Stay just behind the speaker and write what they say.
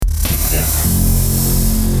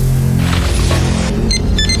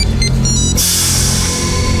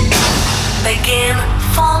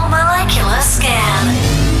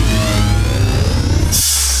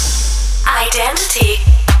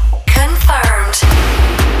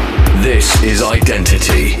This is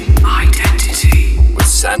Identity. Identity. With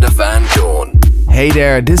Sander Van Doorn. Hey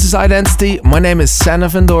there, this is Identity. My name is Sander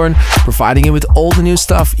Van Doorn, providing you with all the new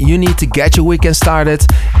stuff you need to get your weekend started,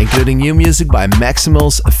 including new music by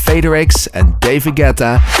Maximals, Fader X and David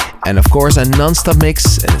Guetta, and of course a non-stop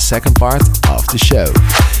mix in the second part of the show.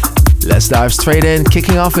 Let's dive straight in,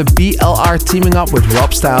 kicking off with BLR teaming up with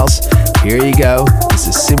Rob Styles. Here you go, this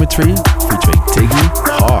is Symmetry featuring Tiggy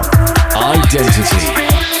Hawk.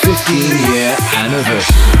 Identity, 15-year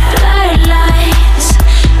anniversary. Blurred lines,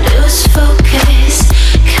 lose focus,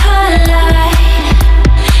 collide,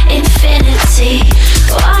 infinity,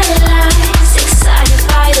 white lines, excited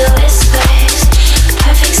by the whispers,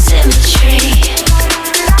 perfect symmetry.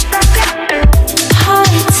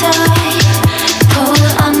 High tide, pull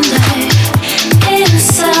under,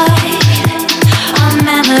 inside, our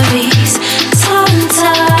memories,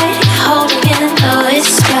 tongue-tied, holding in the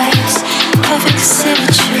whispers, perfect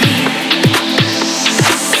symmetry.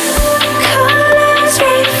 Colors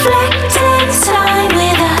reflecting time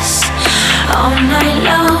with us all night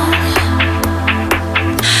long.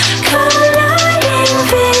 Colliding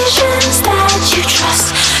visions that you trust.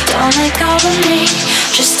 Don't let go of me,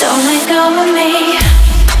 just don't let go of me.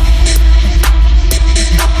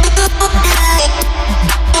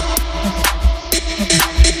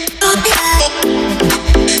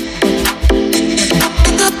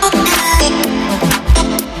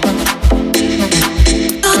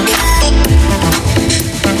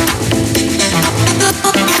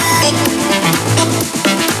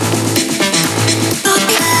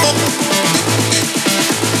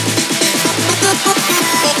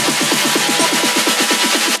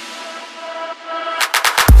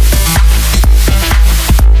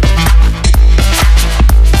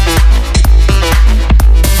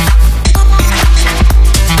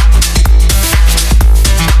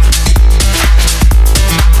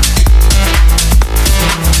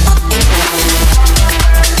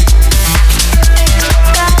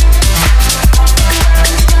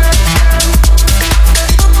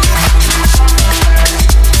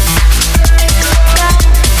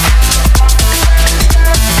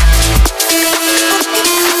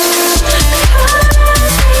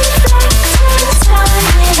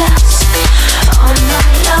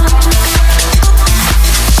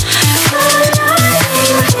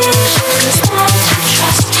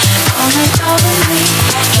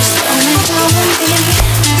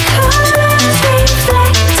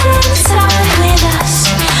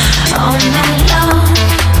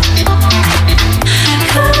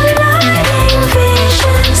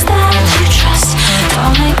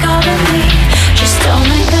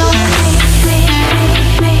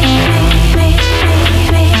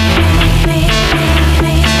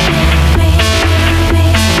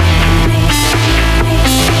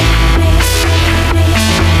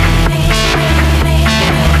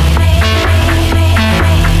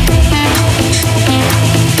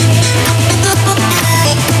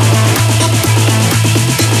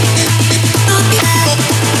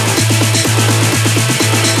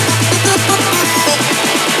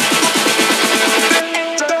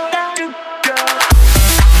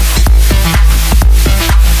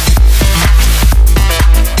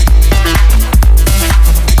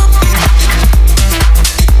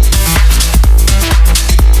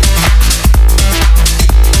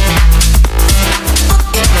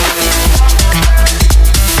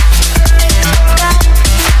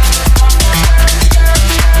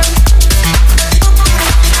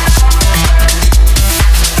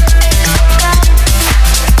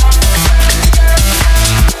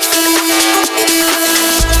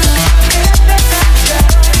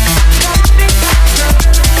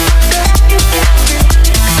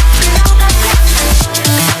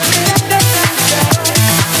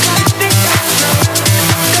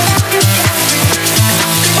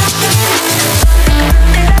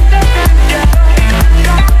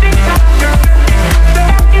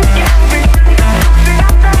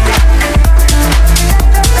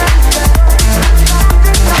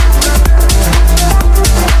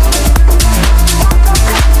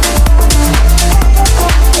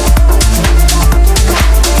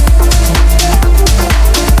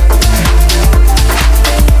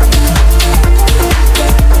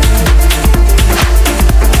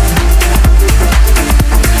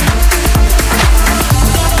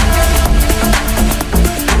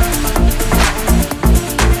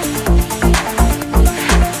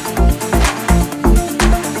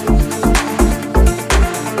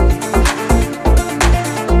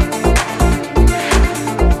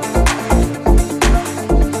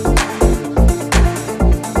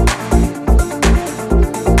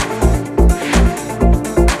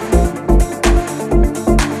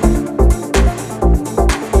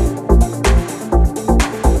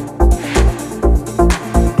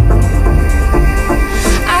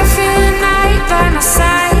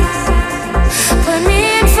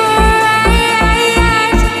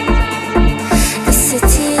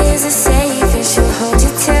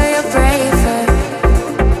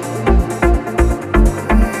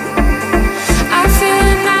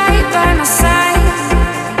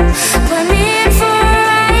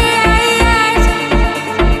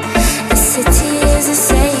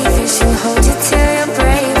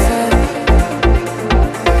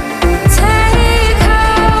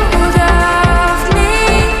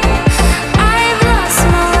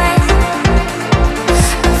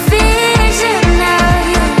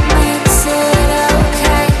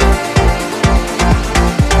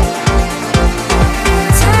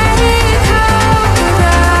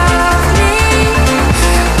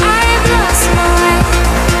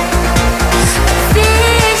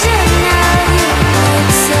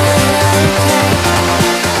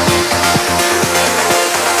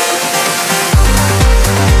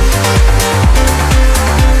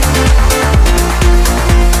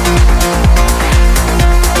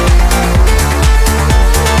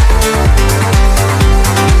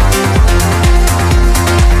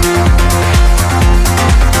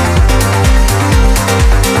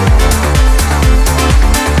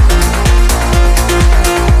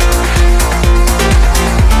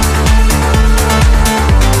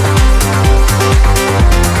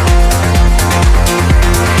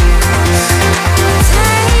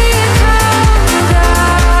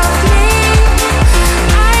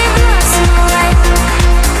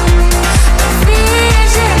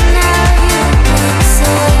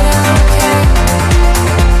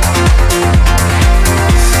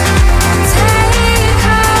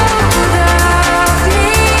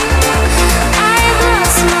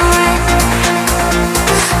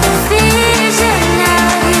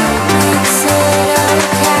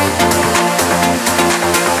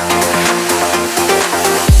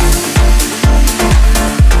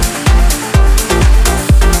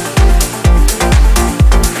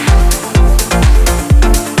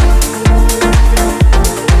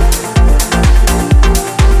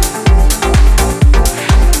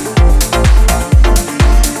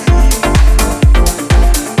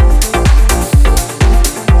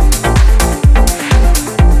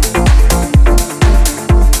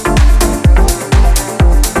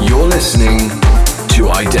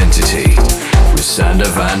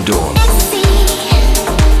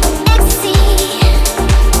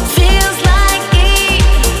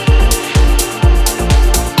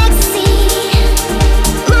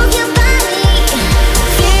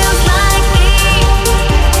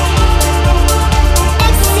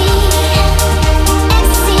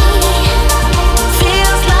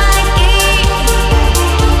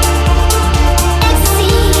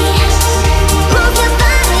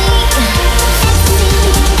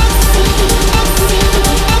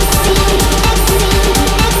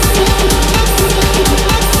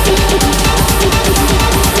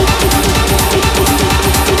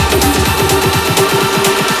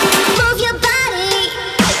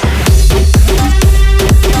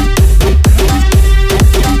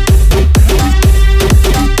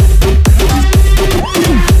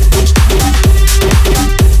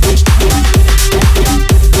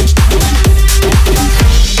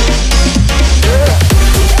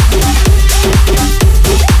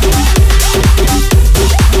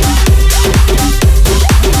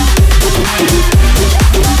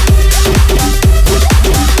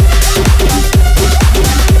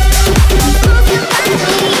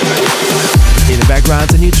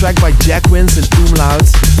 by Jack Wins and Umlaut.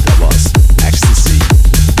 That was Ecstasy.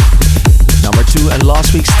 Number 2 and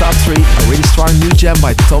last week's top 3, a really strong new gem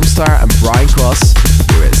by Tom Starr and Brian Cross.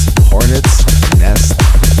 Here is Hornets Nest.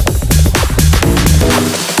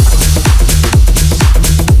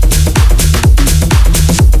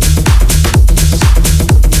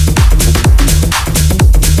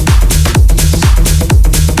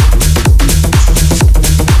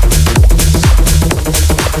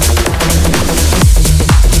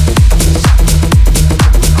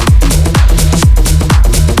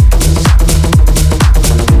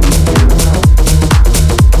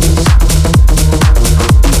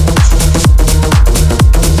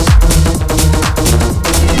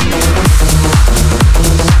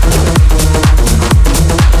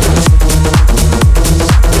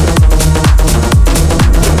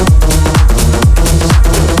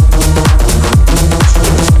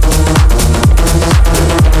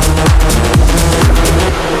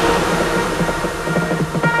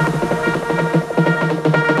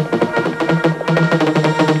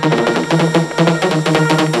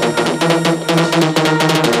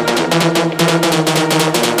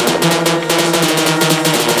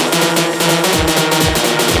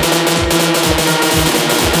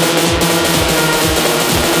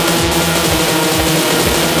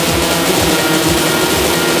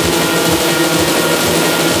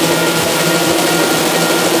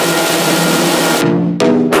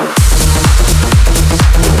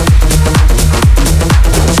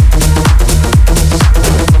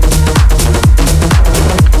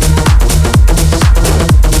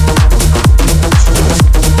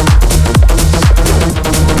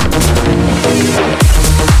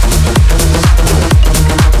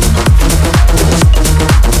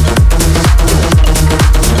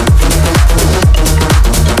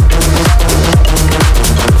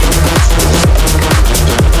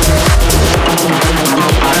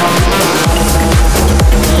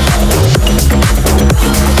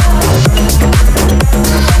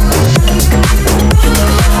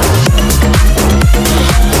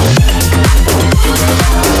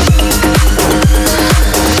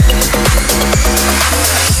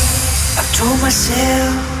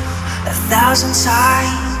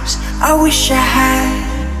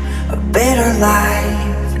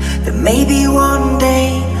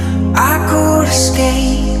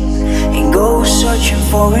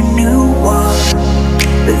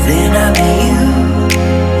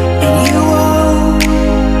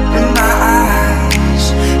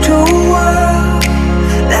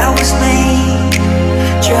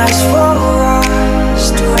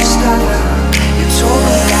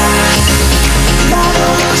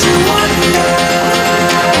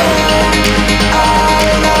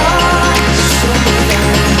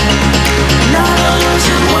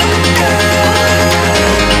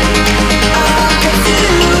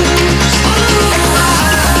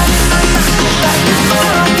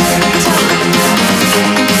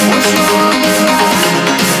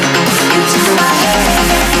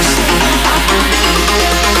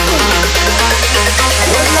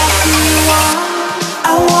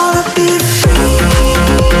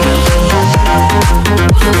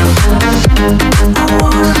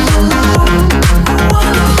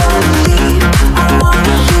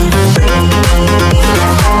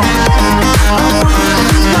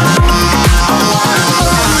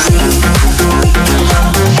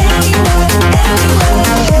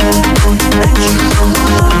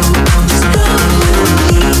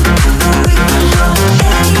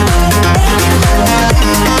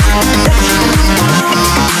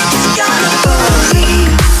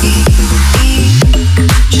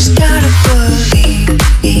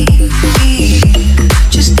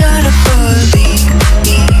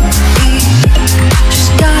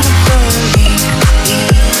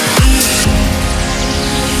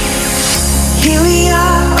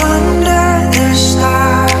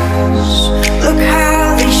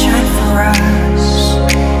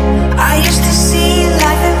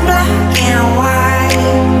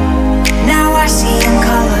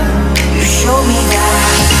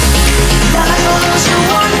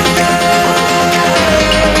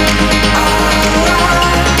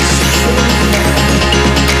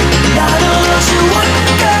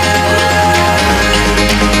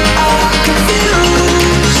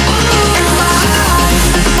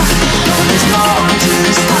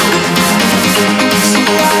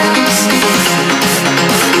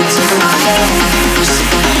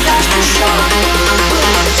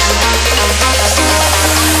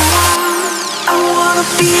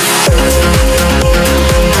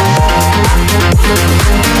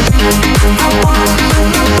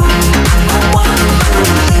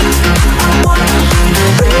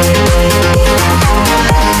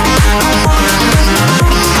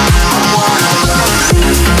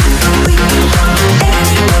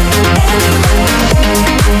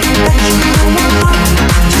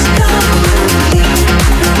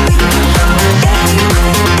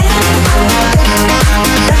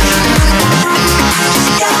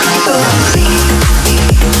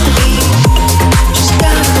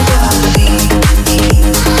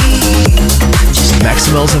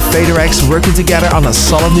 Maximals and Fader X working together on a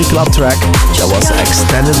solid new club track. That was an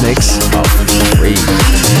extended mix of 3.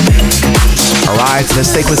 Alright, let's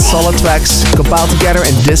stick with solid tracks compiled together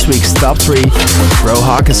in this week's top 3.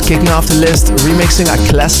 Rohawk is kicking off the list, remixing a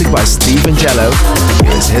classic by Steve Angello.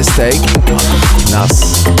 Here's his take on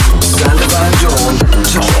Nas. Sander Van Doorn,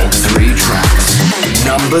 top 3 tracks.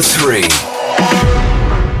 Number 3.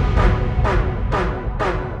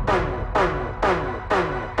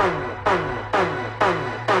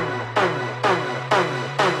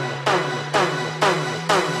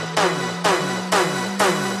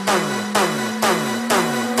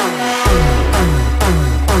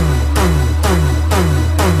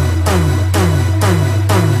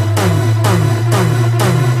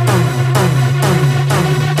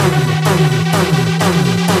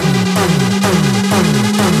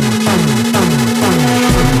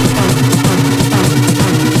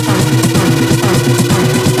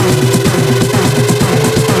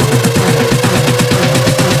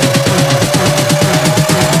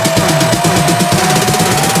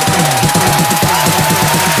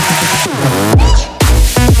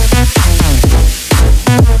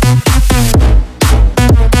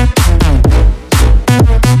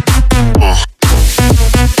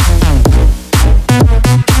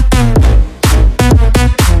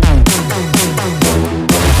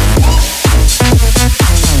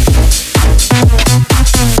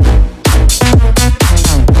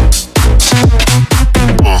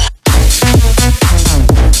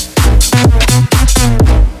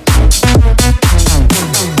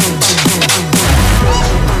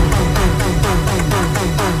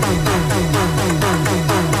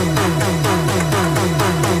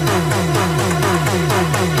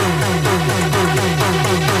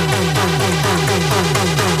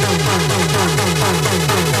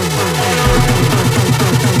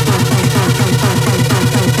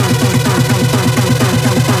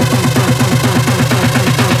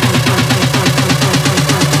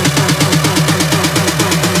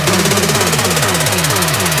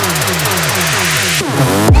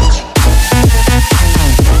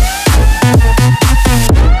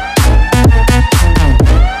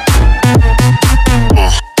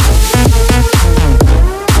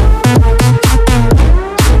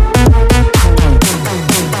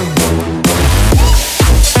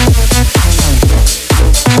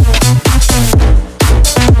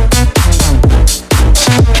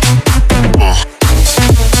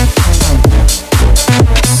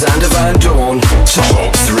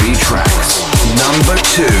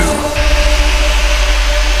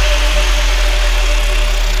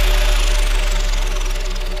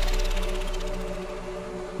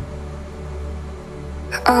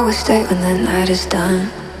 Always stay when the night is done.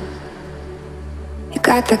 You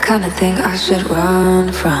got the kind of thing I should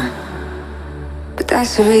run from, but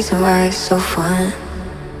that's the reason why it's so fun.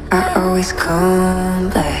 I always come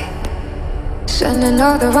back, sending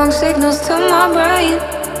all the wrong signals to my brain,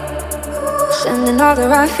 sending all the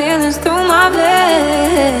right feelings through my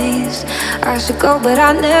veins. I should go but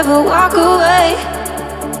I never walk away.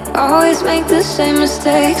 Always make the same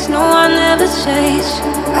mistakes, no I never change.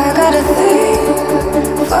 I got a thing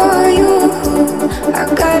for you, I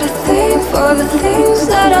got a thing for the things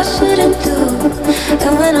that I shouldn't do.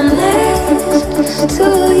 And when I'm next to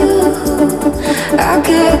you, I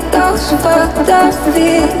get those fucked up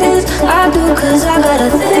feelings. I do, cause I got a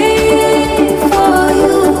thing for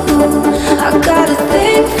you, I got a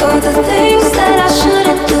thing for the things that I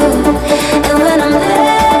shouldn't do. And when I'm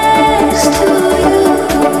next to you,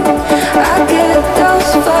 I get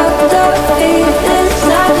those fucked up feelings.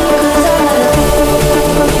 I do, cause I got a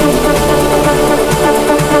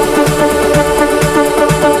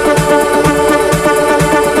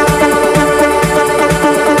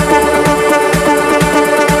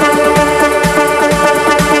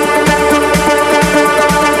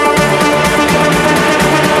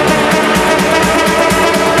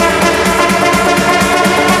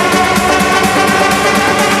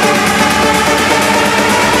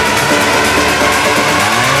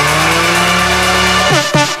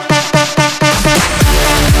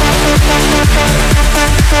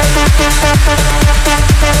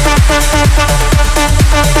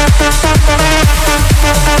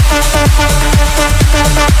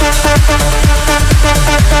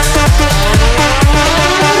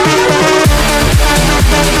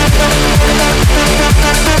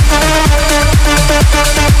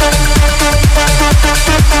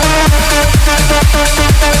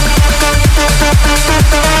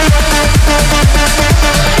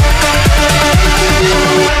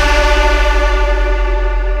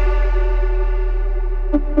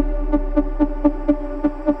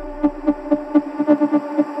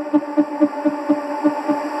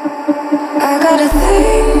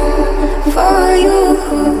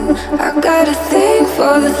got a thing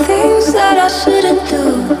for the things that I shouldn't do.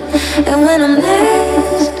 And when I'm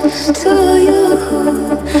next to you,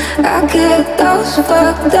 I get those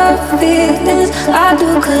fucked up feelings. I do,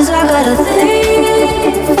 'cause I got a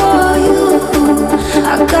thing for you.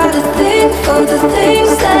 I got a thing for the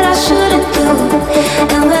things that I shouldn't do.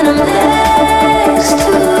 And when I'm next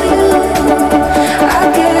to you, I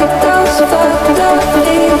get those fucked up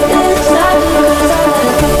feelings. I do, 'cause I got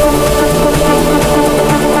a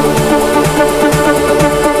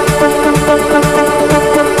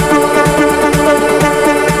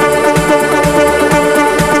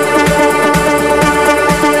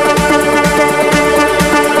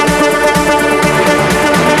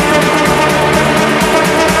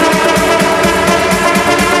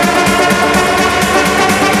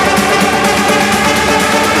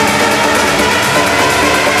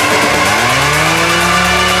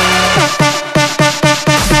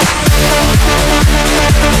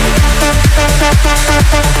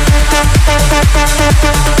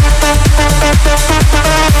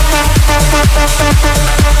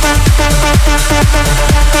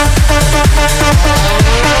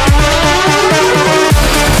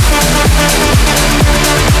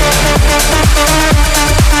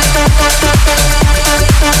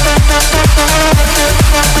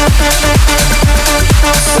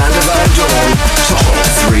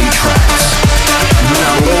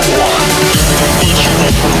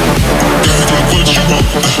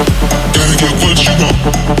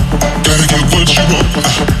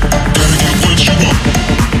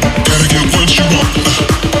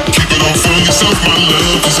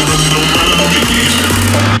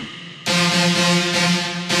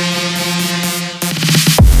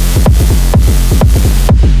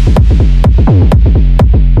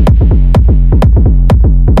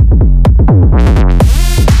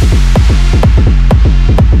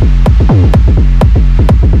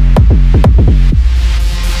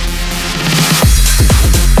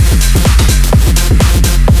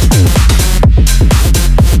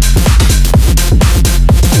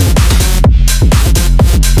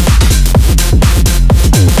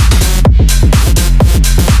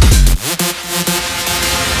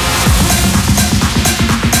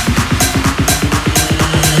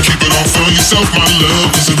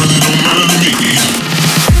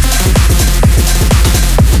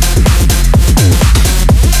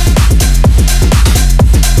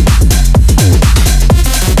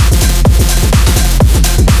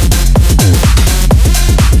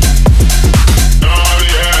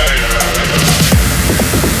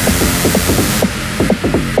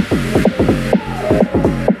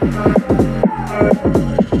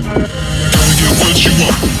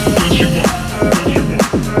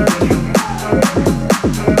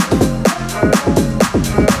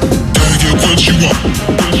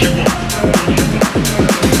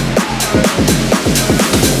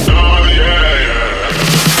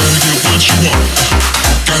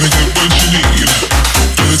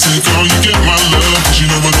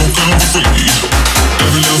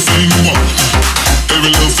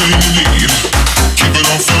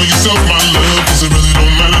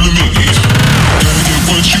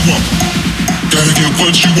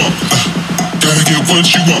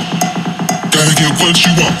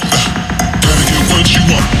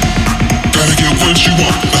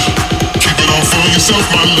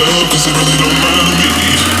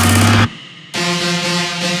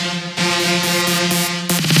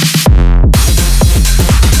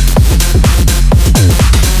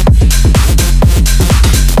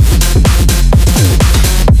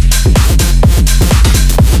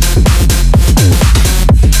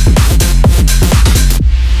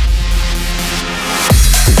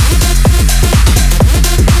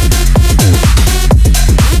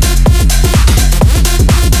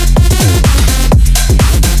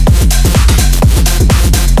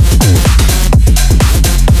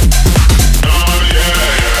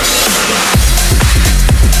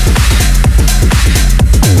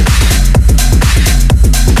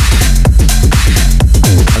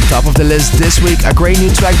List this week, a great new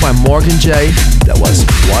track by Morgan J. That was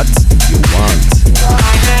What You Want.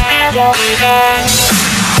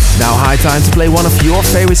 Now high time to play one of your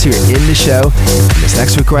favorites here in the show. This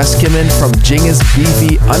next request came in from Jingus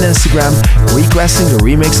BV on Instagram, requesting the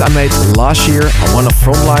remix I made last year on one of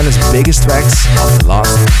Frontliner's biggest tracks of the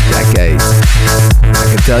last decade. I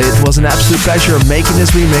can tell you it was an absolute pleasure making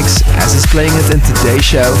this remix as it's playing it in today's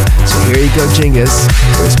show. So here you go, Jingus.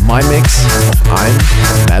 Here's my mix of I'm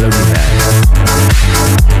a Melody Man.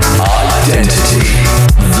 Identity,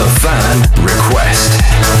 the fan request.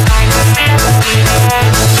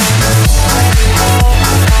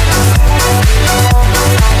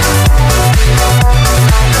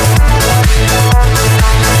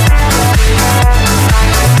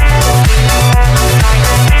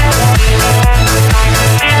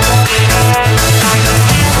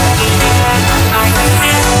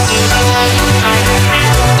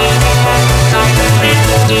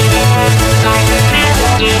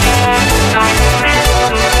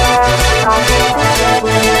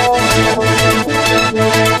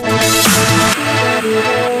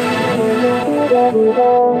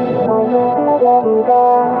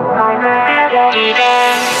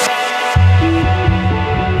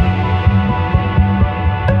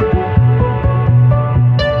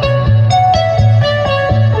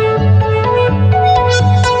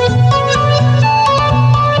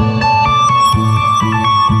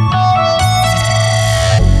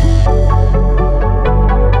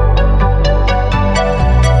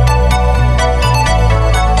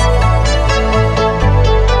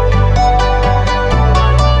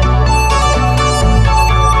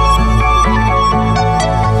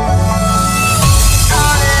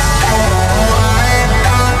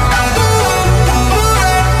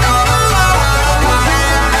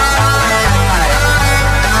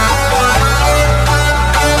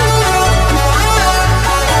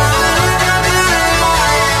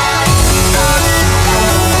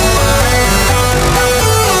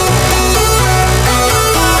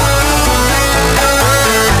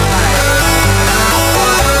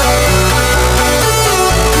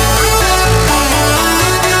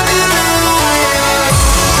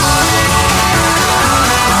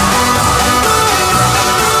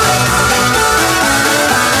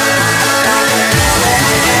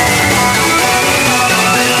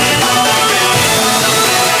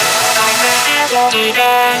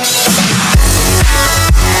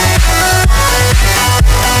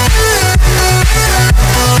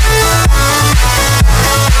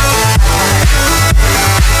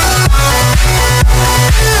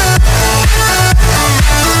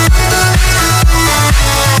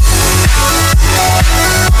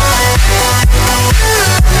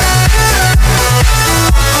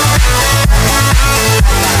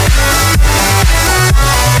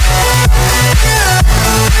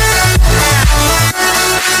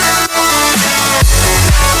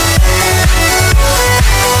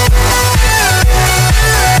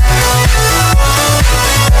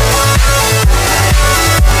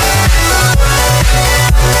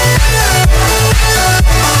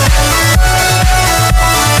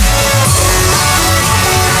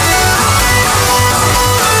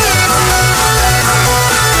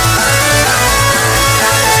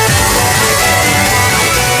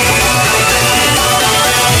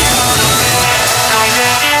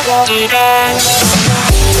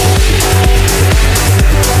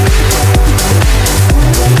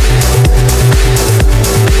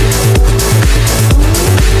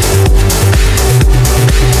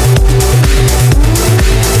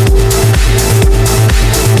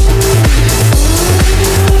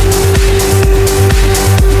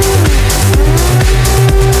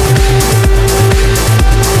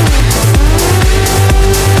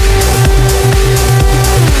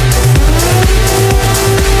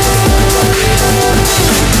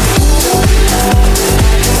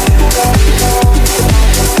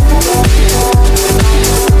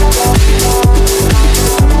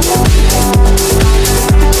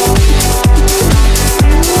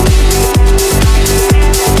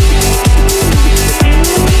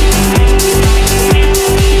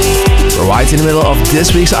 Right in the middle of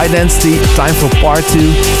this week's Identity, time for part 2.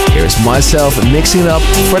 Here's myself mixing it up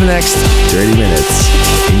for the next 30 minutes.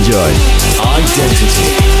 Enjoy.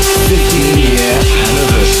 Identity 15-year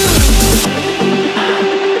anniversary.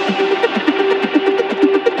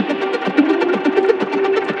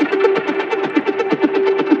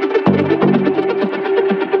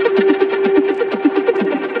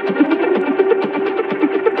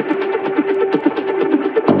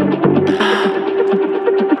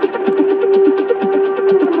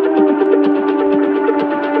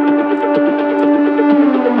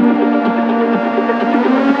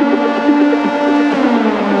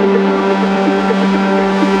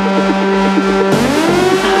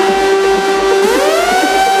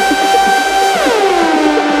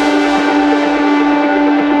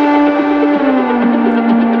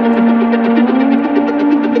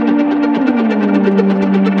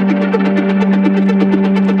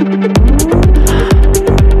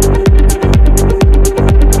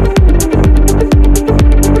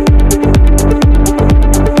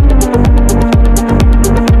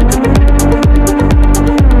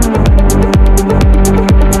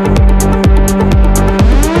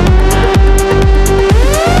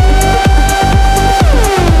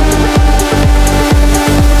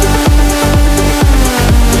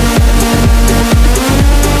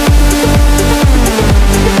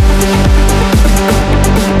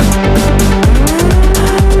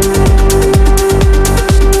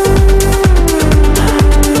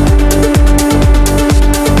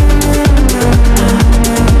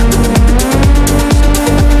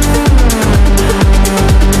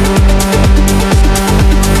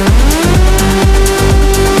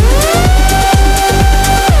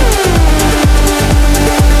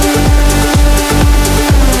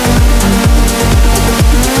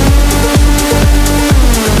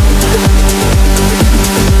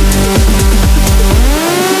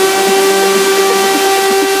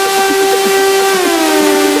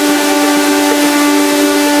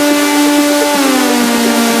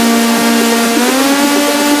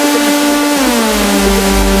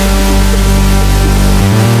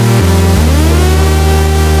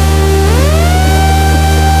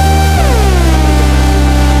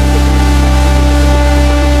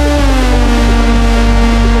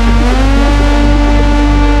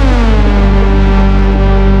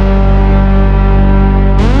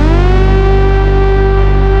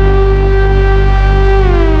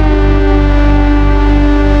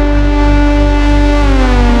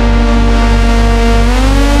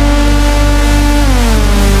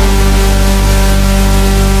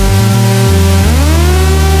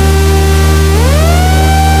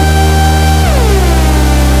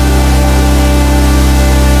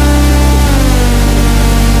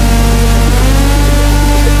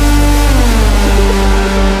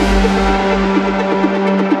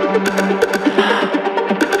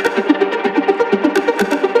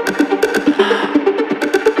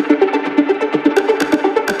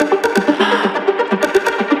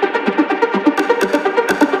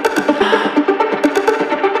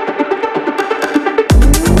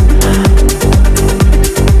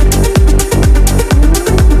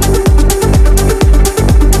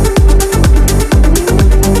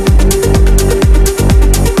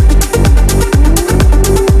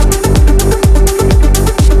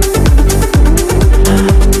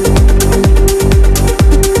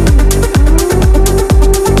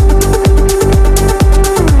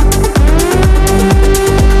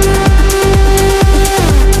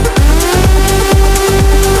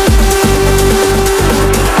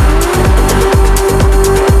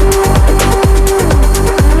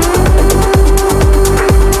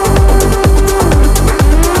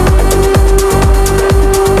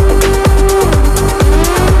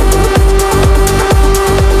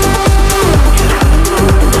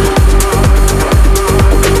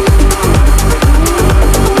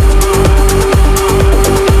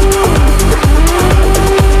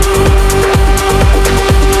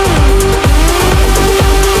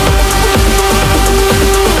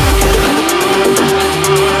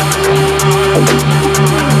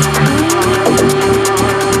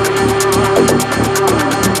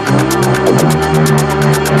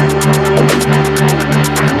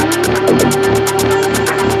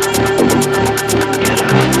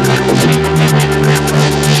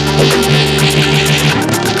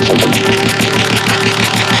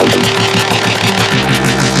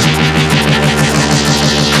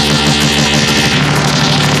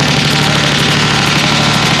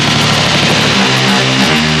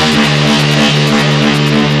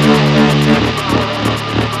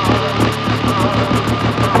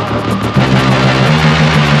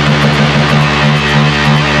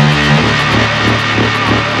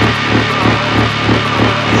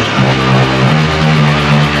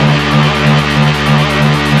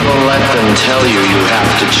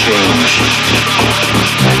 change.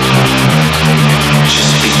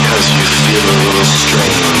 Just because you feel a little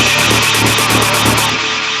strange.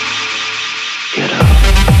 Get up.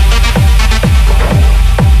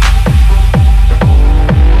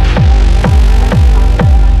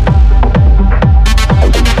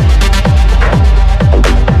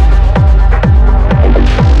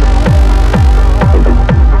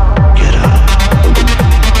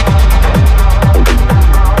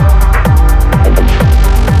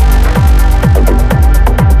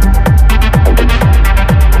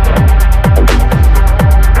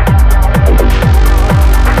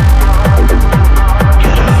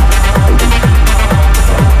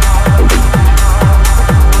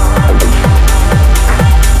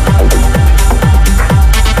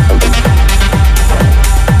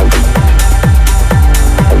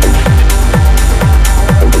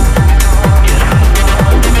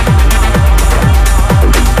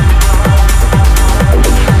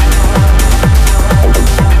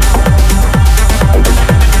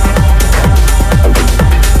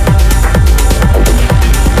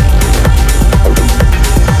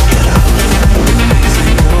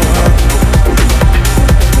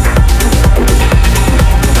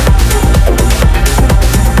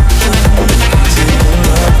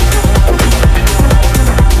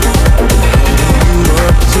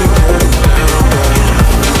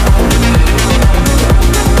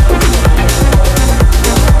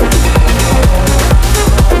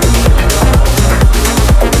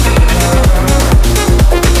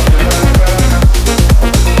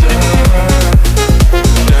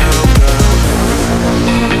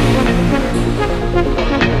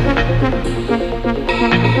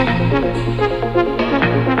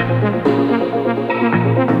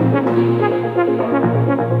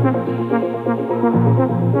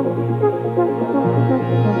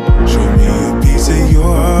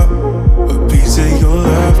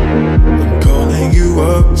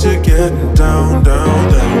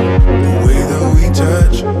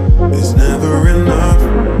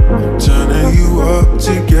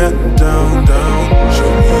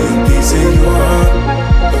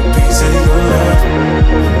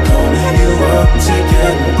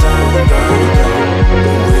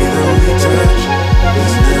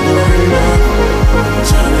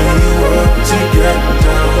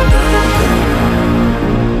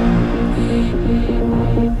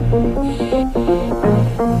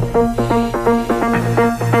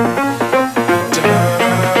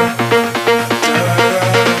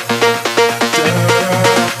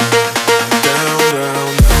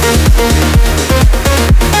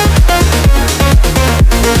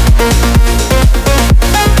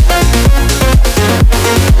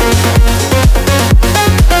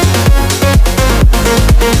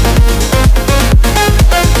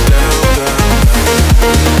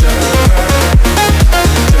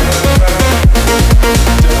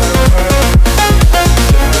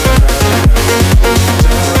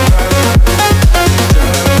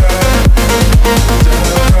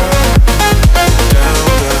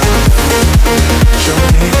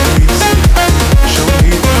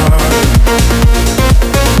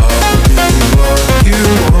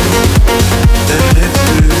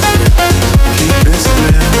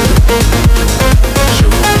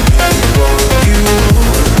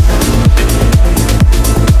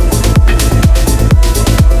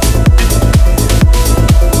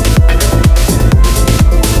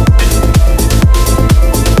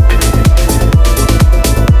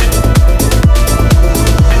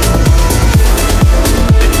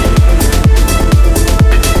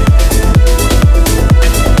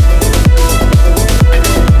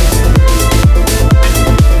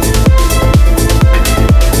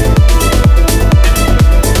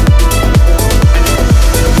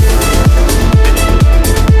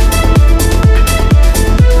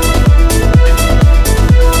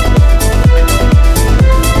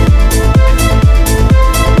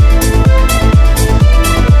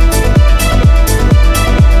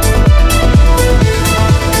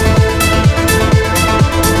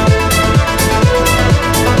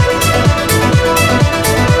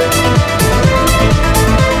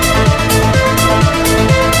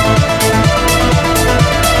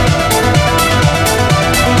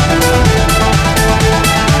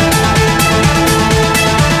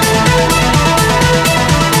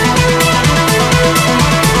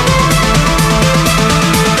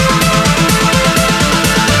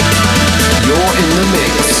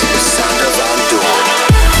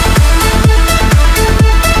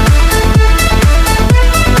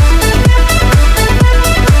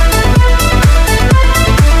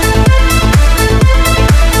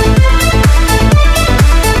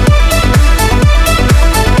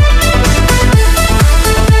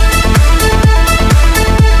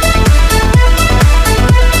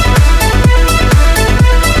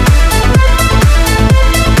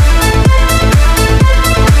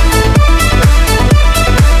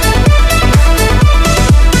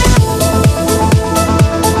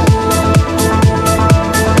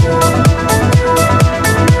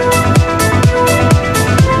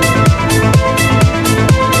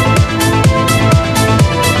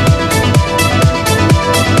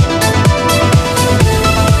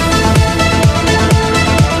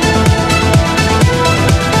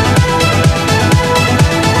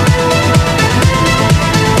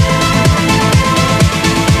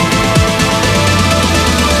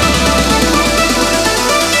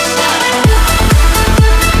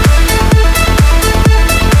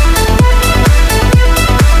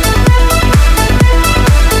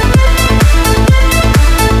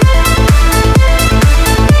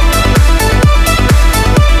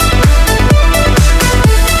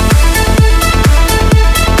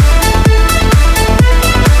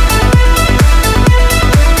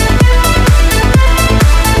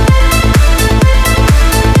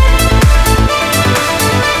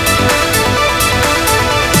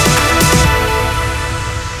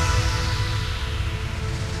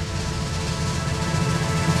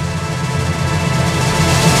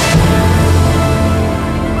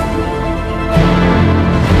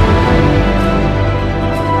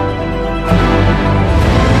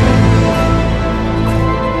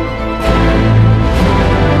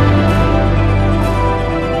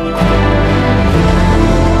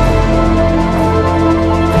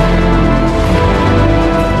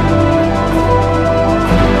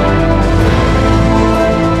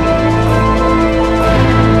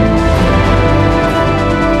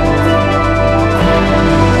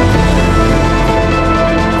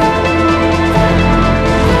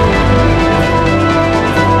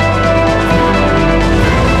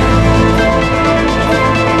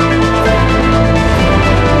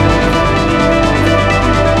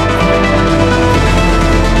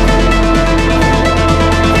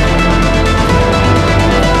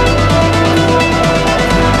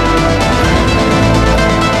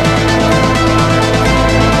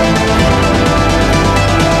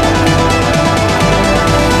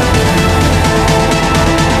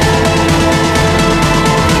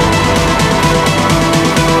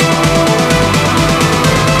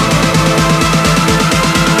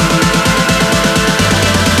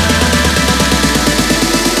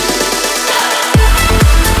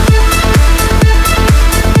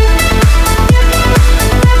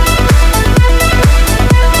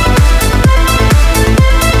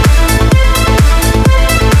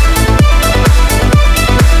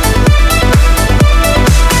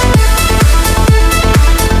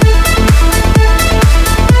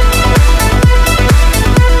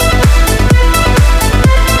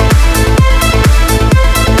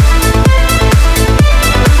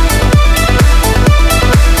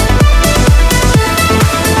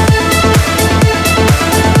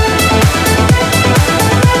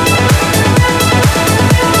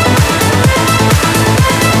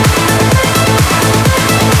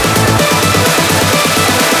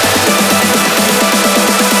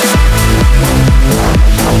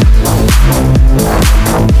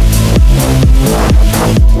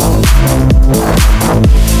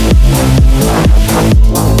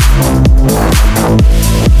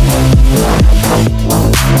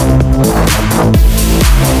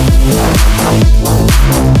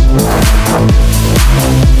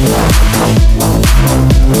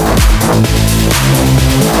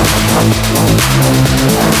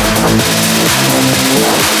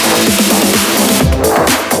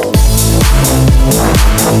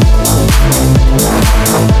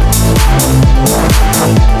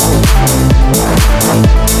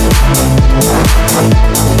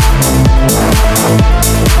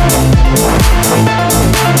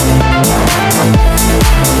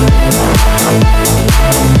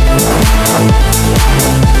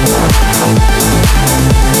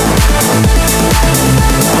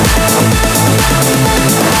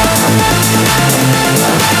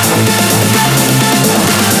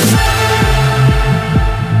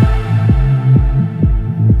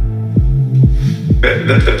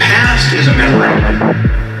 The past is a memory.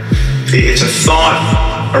 It's a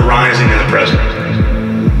thought arising in the present.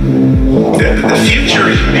 The future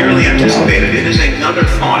is merely anticipated. It is another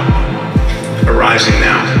thought arising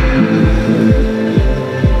now.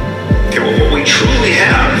 Okay, well, what we truly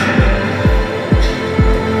have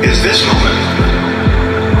is this moment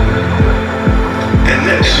and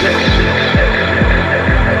this.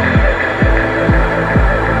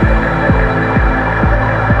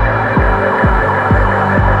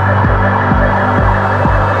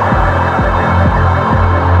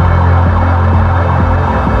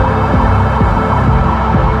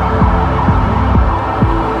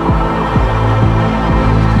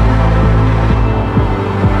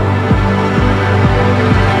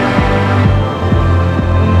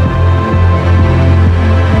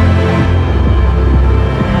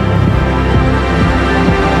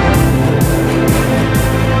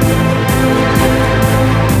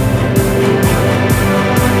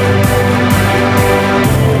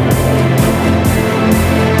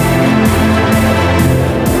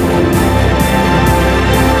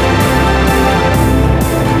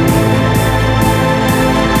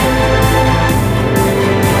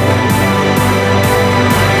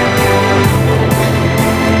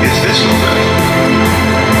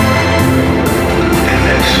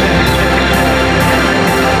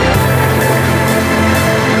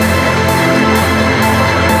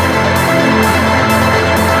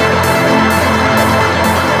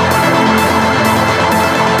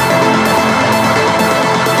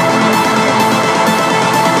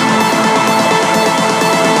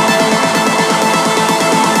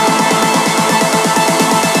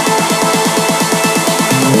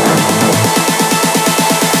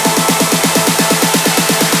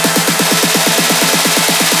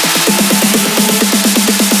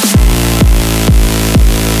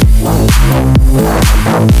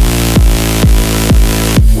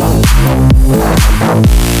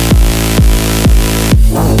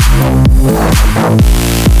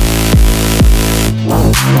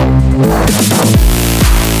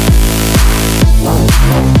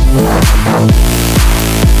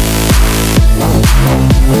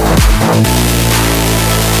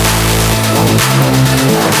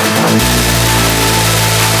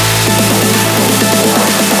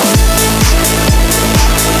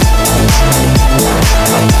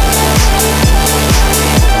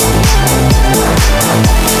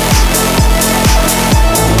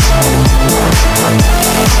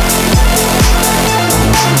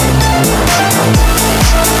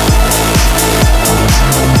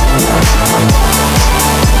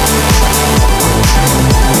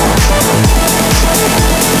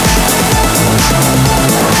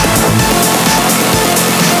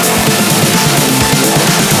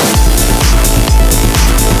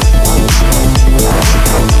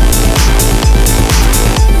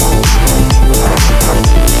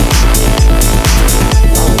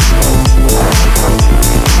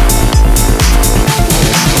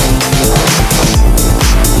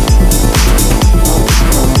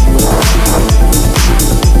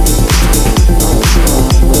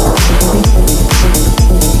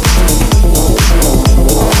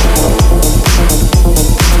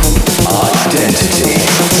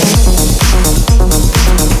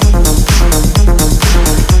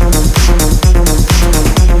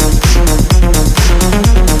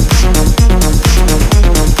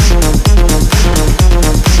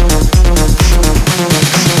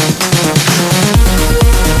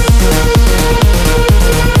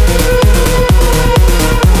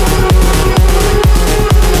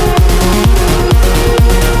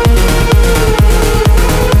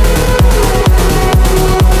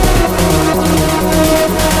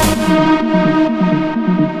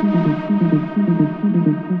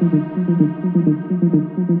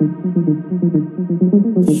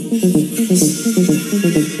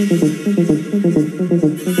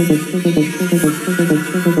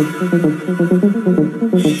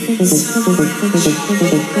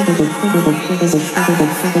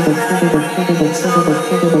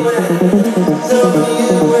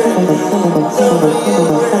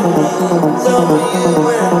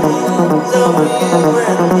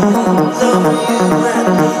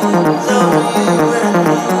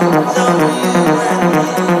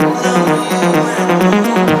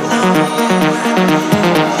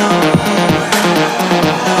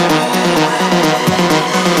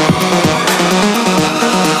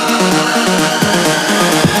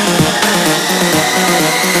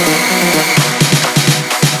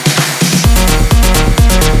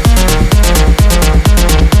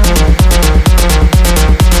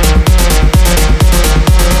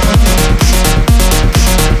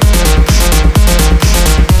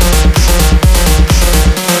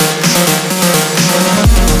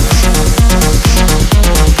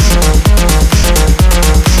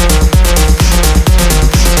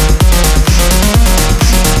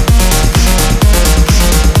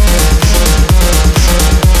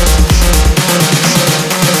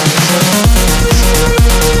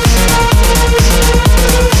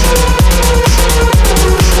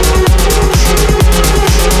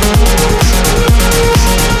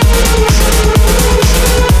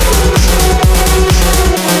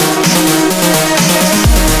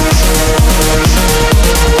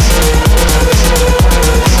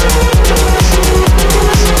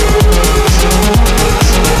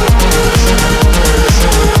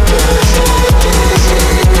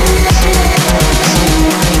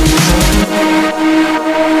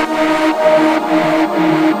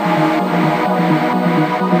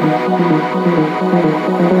 Keep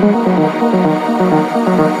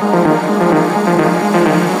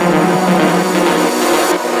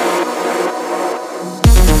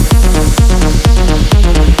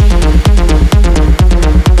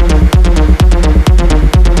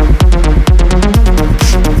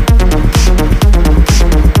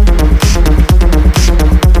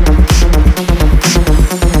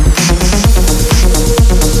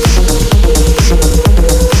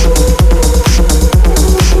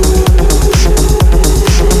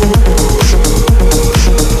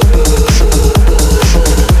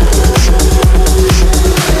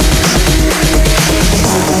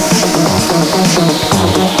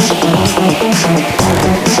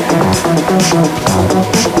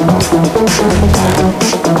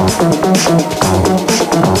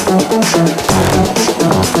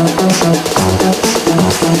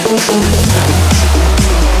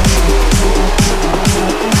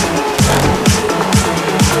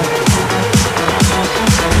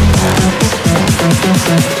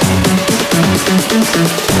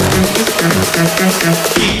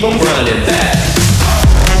 'em running back.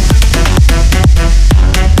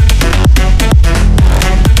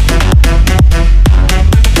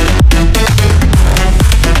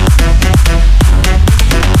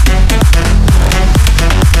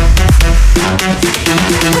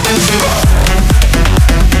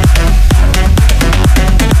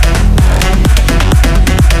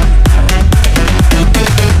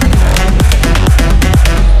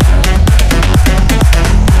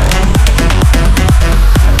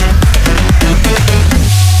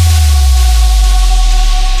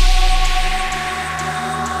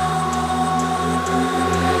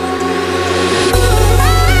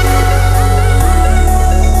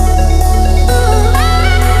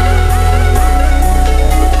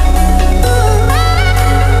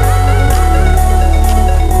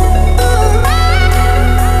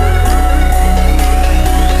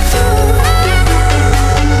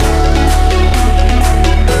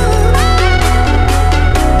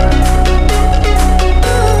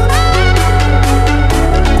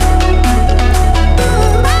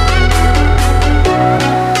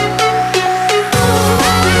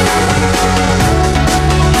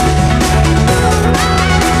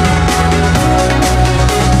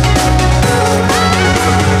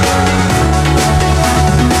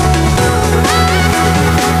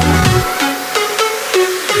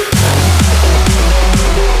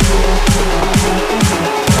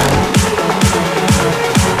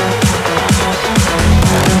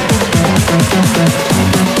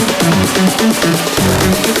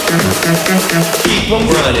 Keep 'em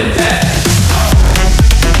running back.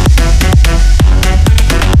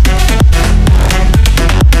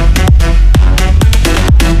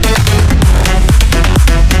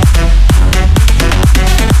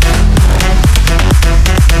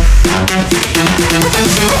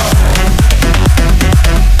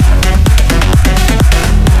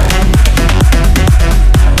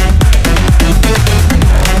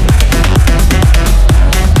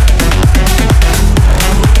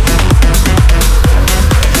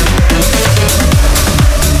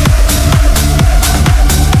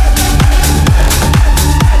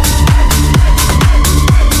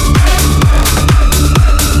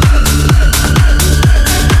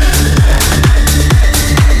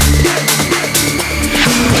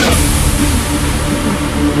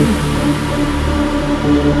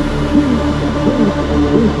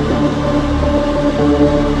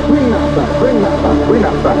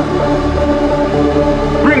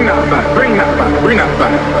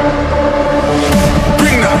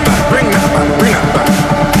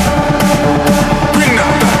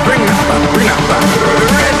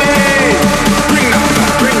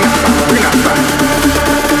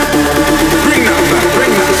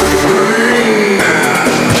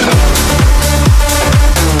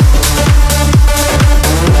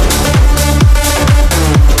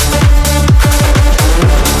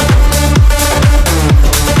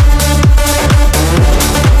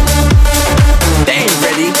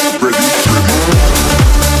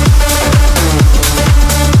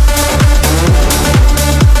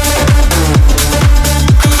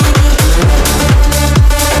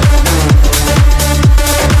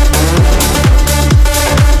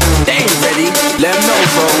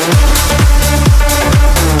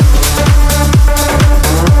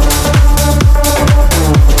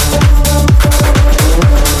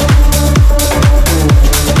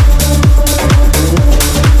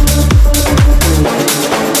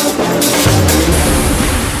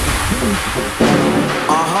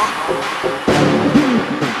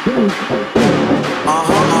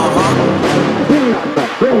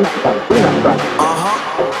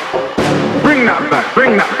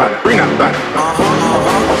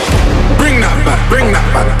 Bring that back, bring that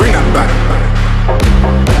back, bring that back.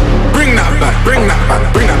 Bring that back, bring that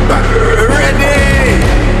back, bring that back. Ready?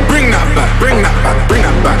 Bring that back, bring that back, bring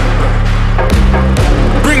that back.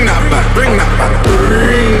 Bring that back, bring that back,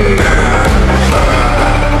 bring that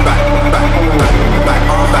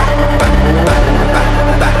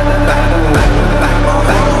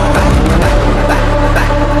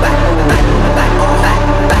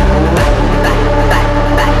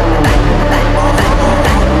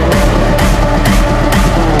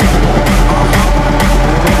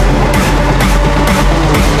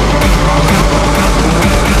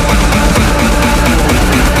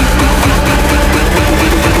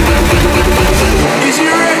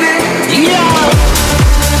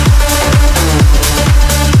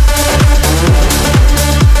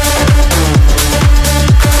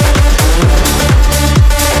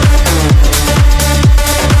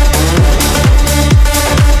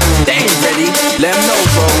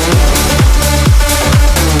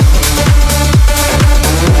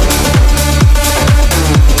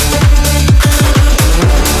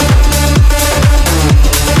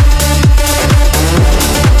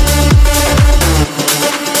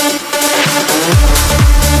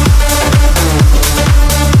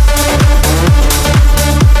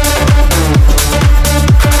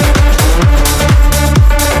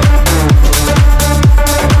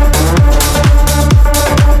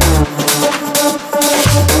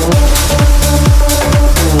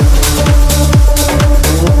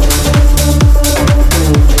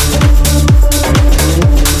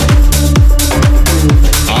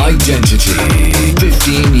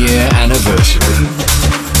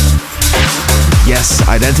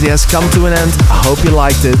Identity has come to an end. I hope you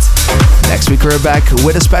liked it. Next week we're back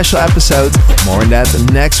with a special episode. More on that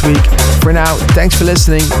next week. For now, thanks for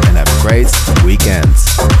listening and have a great weekend.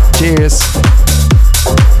 Cheers.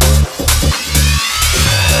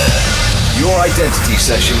 Your Identity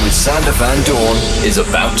session with Sander Van Doorn is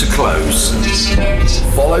about to close.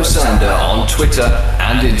 Follow Sander on Twitter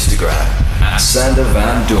and Instagram at Sander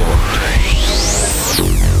Van Doorn.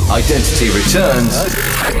 Identity returns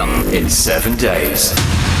in 7 days.